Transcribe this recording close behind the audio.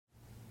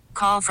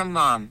call from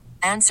mom.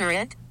 Answer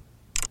it.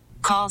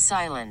 Call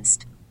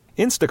silenced.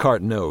 Instacart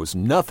knows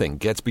nothing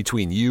gets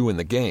between you and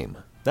the game.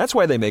 That's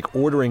why they make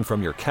ordering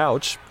from your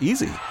couch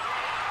easy.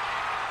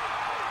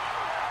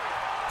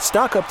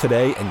 Stock up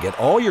today and get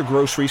all your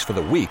groceries for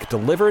the week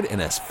delivered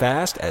in as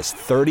fast as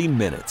 30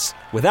 minutes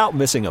without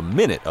missing a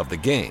minute of the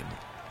game.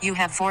 You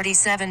have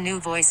 47 new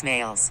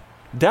voicemails.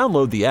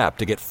 Download the app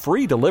to get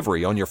free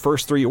delivery on your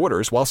first 3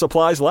 orders while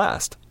supplies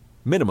last.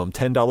 Minimum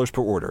 $10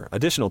 per order.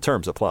 Additional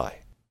terms apply.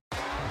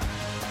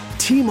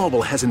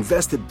 T-Mobile has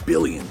invested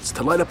billions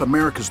to light up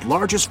America's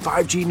largest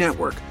 5G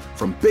network,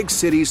 from big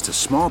cities to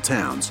small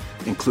towns,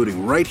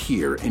 including right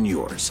here in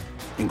yours.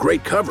 And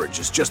great coverage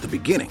is just the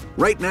beginning.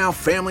 Right now,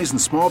 families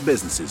and small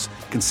businesses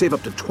can save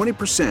up to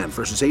 20%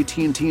 versus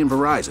AT&T and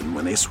Verizon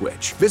when they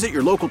switch. Visit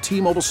your local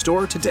T-Mobile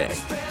store today.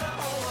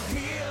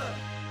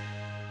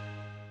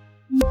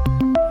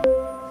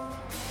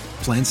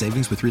 Plan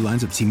savings with 3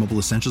 lines of T-Mobile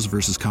Essentials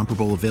versus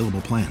comparable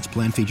available plans.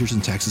 Plan features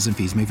and taxes and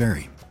fees may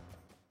vary.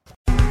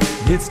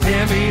 It's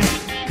Tammy's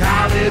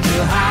College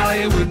of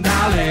Hollywood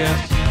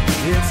Knowledge.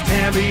 It's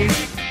Tammy's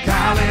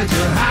College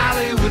of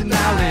Hollywood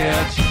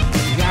Knowledge.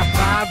 You got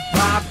 5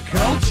 pop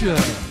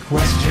culture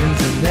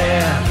questions in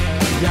there.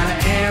 You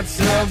gotta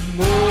answer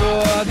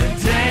more than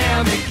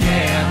Tammy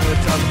can. We're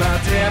talking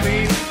about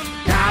Tammy's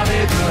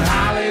College of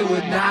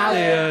Hollywood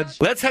Knowledge.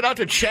 Let's head out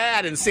to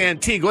Chad in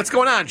Santigua. What's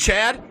going on,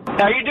 Chad?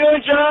 How you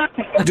doing, John?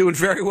 Doing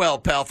very well,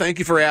 pal. Thank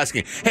you for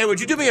asking. Hey, would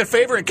you do me a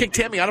favor and kick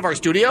Tammy out of our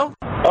studio?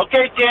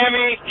 Okay,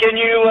 Tammy, can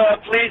you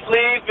please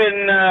leave,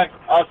 and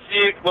I'll see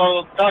you.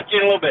 We'll talk to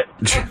you in a little bit.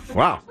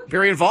 Wow,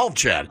 very involved,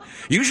 Chad.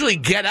 Usually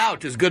get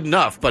out is good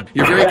enough, but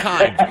you're very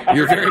kind.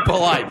 You're very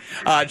polite.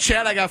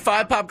 Chad, I got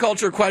 5 pop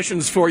culture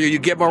questions for you. You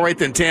get more right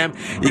than Tam.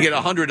 You get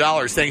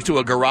 $100 thanks to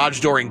a garage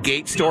door and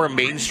gate store on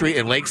Main Street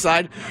in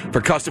Lakeside. For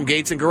custom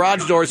gates and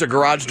garage doors, a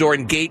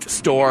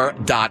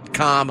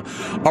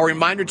garagedoorandgatestore.com. A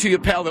reminder to you,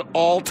 pal, that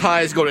all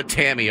ties go to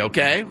Tammy,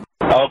 okay?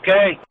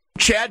 Okay.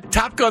 Chad,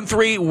 Top Gun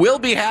 3 will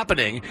be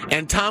happening,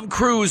 and Tom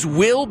Cruise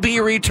will be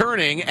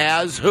returning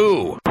as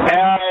who?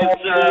 As,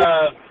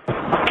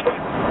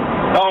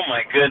 oh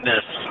my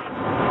goodness.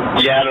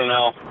 Yeah, I don't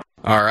know.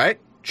 All right.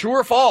 True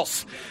or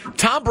false?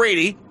 Tom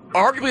Brady,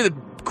 arguably the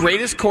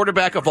greatest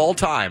quarterback of all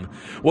time,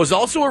 was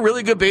also a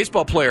really good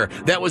baseball player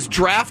that was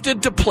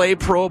drafted to play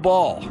pro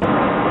ball.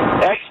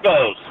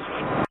 Expos.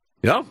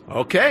 Yeah,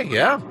 okay,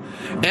 yeah.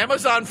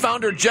 Amazon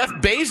founder Jeff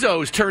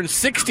Bezos turned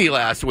 60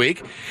 last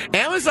week.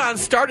 Amazon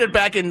started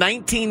back in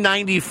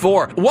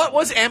 1994. What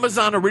was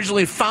Amazon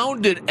originally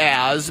founded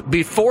as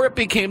before it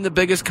became the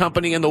biggest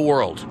company in the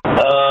world?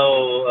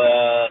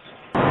 Yeah,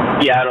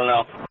 I don't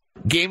know.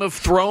 Game of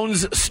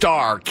Thrones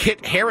star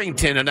Kit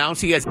Harington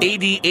announced he has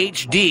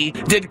ADHD.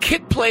 Did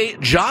Kit play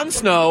Jon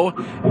Snow,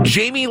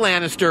 Jaime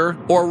Lannister,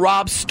 or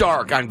Robb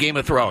Stark on Game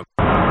of Thrones?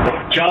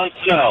 Jon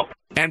Snow.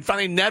 And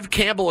finally, Neve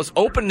Campbell is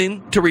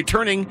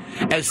returning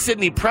as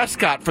Sidney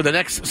Prescott for the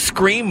next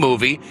Scream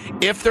movie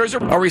if there's a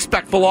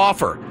respectful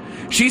offer.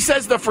 She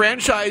says the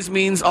franchise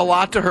means a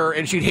lot to her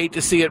and she'd hate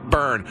to see it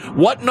burn.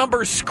 What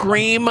number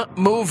Scream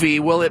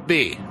movie will it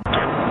be?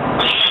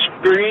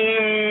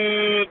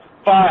 Scream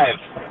 5.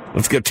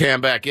 Let's get Tam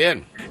back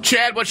in.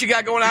 Chad, what you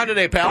got going on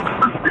today, pal?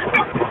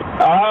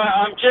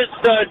 I'm just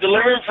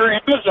delivering for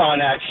Amazon,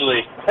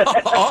 actually.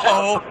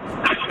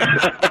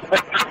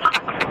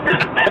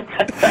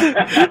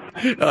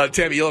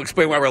 Tammy, you'll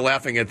explain why we're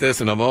laughing at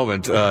this in a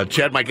moment.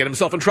 Chad might get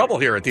himself in trouble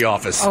here at the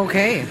office.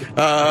 Okay.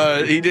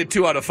 He did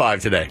 2 out of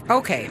 5 today.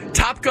 Okay.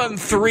 Top Gun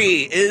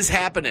 3 is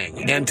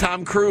happening, and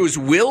Tom Cruise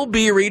will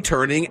be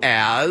returning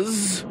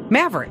as...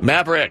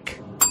 Maverick.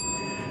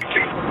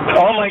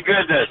 Oh, my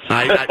goodness.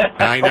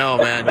 I know,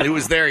 man. It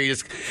was there. You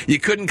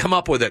couldn't come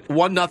up with it.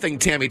 1-0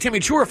 Tammy. Tammy,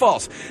 true or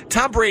false?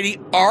 Tom Brady,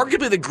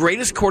 arguably the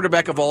greatest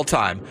quarterback of all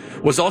time,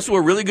 was also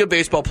a really good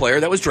baseball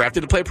player that was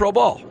drafted to play pro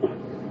ball.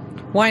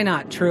 Why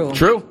not? True.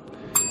 True.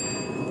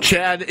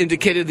 Chad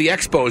indicated the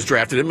Expos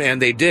drafted him,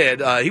 and they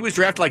did. He was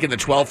drafted like in the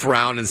 12th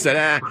round and said,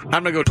 I'm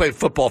going to go play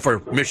football for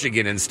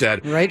Michigan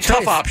instead. Right. Tough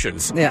choice.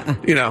 options. Yeah.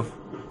 You know.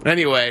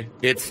 Anyway,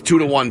 it's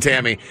 2-1,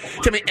 Tammy.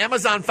 Tammy,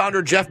 Amazon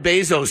founder Jeff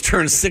Bezos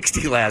turned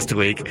 60 last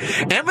week.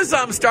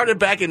 Amazon started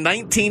back in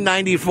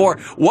 1994.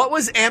 What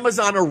was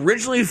Amazon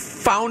originally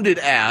founded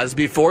as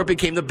before it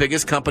became the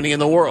biggest company in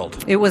the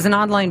world? It was an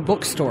online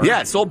bookstore.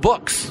 Yeah, it sold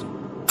books.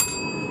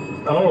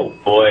 Oh,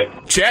 boy.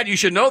 Chad, you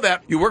should know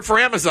that. You work for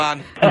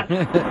Amazon.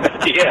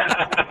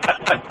 Yeah.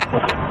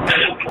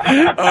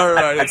 All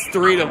right, it's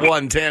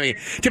 3-1, Tammy.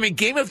 Tammy,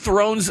 Game of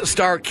Thrones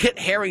star Kit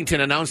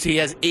Harington announced he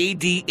has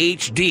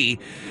ADHD.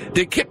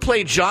 Did Kit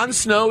play Jon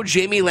Snow,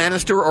 Jaime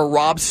Lannister, or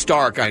Robb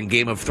Stark on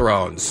Game of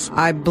Thrones?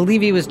 I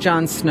believe he was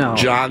Jon Snow.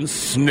 Jon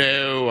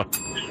Snow.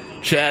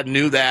 Chad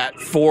knew that.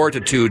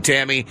 4-2,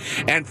 Tammy.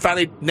 And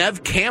finally,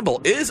 Neve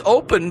Campbell is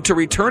open to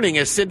returning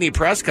as Sidney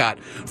Prescott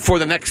for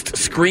the next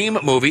Scream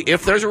movie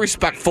if there's a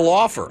respectful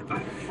offer.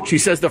 She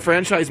says the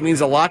franchise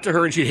means a lot to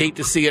her and she'd hate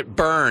to see it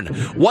burn.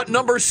 What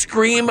number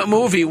Scream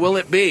movie will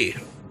it be?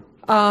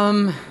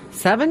 7?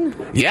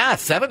 Yeah,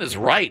 7 is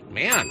right,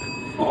 man.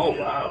 Oh,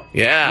 wow.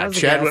 Yeah, That was a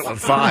Chad guess. went with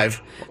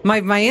 5.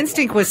 My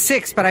instinct was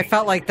 6, but I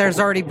felt like there's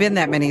already been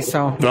that many,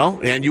 so. Well,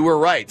 and you were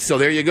right. So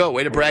there you go.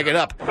 Way to brag it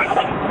up.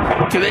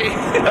 Today,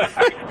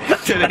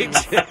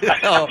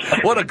 oh,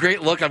 what a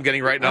great look I'm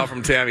getting right now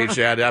from Tammy,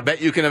 Chad. I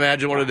bet you can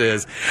imagine what it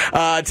is.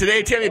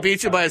 Today, Tammy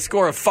beats you by a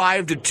score of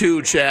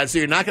 5-2, Chad. So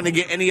you're not going to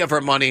get any of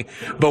her money,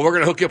 but we're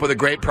going to hook you up with a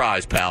great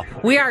prize, pal.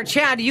 We are,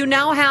 Chad. You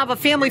now have a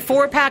family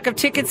 4-pack of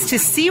tickets to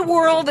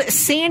SeaWorld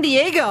San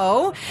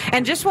Diego.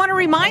 And just want to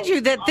remind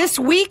you that this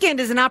weekend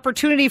is an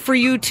opportunity for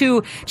you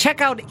to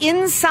check out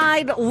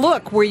Inside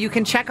Look, where you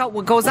can check out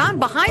what goes on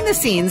behind the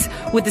scenes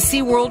with the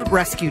SeaWorld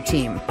rescue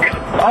team.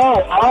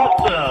 Oh,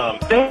 awesome.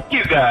 Thank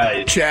you,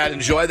 guys. Chad,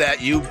 enjoy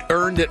that. You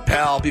earned it,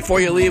 pal. Before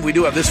you leave, we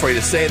do have this for you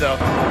to say, though.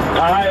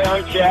 Hi,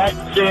 I'm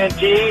Chad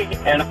Santee,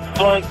 and I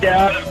flunked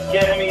out of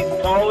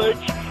Tammy's College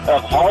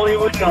of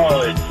Hollywood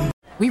Knowledge.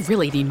 We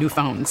really need new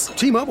phones.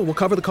 T-Mobile will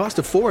cover the cost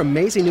of 4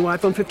 amazing new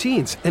iPhone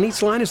 15s, and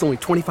each line is only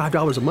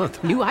 $25 a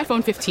month. New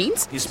iPhone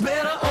 15s? It's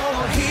better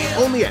over here.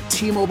 Only at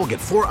T-Mobile, get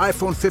 4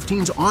 iPhone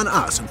 15s on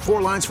us and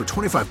 4 lines for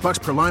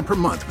 $25 per line per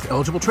month with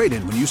eligible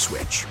trade-in when you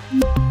switch.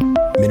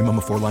 Minimum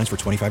of 4 lines for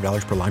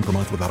 $25 per line per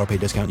month with autopay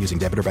discount using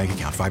debit or bank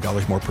account.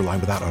 $5 more per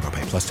line without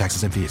autopay, plus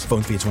taxes and fees.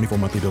 Phone fee at 24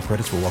 monthly bill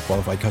credits for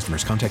well-qualified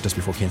customers. Contact us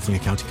before canceling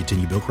account to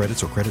continue bill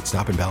credits or credit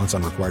stop and balance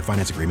on required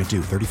finance agreement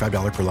due.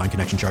 $35 per line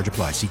connection charge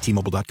applies. See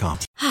T-Mobile.com.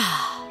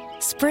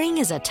 Spring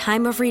is a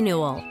time of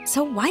renewal,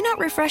 so why not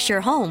refresh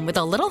your home with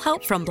a little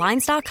help from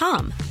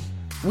Blinds.com?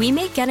 We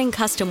make getting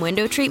custom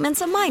window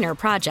treatments a minor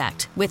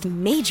project with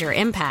major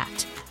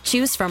impact.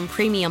 Choose from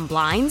premium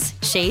blinds,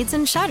 shades,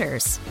 and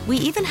shutters. We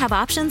even have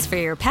options for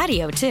your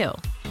patio, too.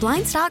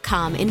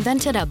 Blinds.com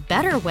invented a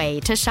better way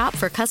to shop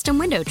for custom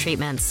window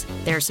treatments.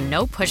 There's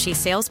no pushy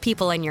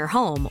salespeople in your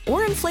home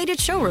or inflated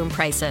showroom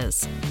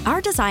prices.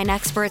 Our design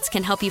experts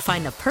can help you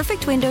find the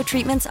perfect window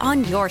treatments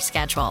on your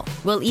schedule.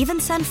 We'll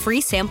even send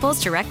free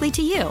samples directly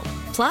to you.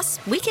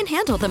 Plus, we can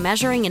handle the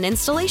measuring and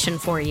installation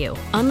for you.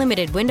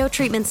 Unlimited window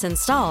treatments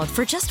installed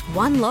for just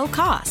one low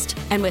cost.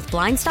 And with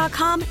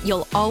Blinds.com,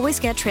 you'll always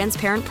get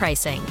transparent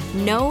pricing.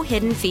 No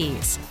hidden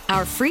fees.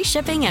 Our free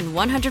shipping and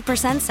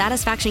 100%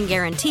 satisfaction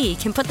guarantee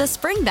can put the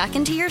spring back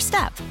into your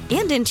step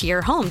and into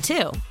your home,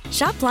 too.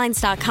 Shop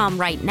Blinds.com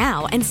right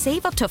now and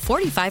save up to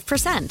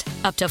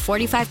 45%. Up to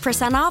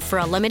 45% off for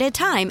a limited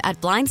time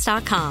at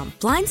Blinds.com.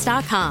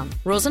 Blinds.com.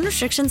 Rules and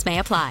restrictions may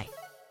apply.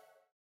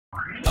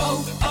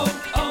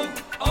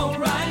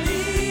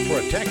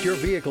 Protect your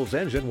vehicle's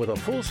engine with a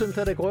full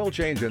synthetic oil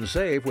change and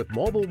save with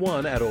Mobile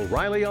One at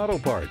O'Reilly Auto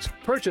Parts.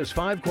 Purchase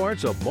 5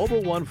 quarts of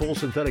Mobile One full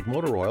synthetic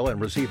motor oil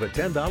and receive a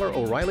 $10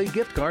 O'Reilly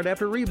gift card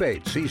after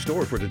rebate. See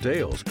store for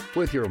details.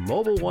 With your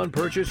Mobile One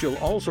purchase, you'll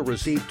also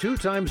receive 2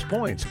 times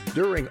points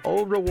during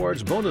O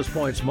Rewards Bonus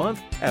Points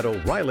Month at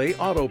O'Reilly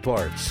Auto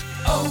Parts.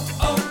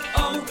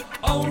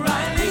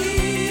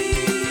 O'Reilly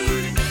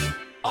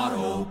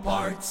Auto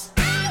Parts.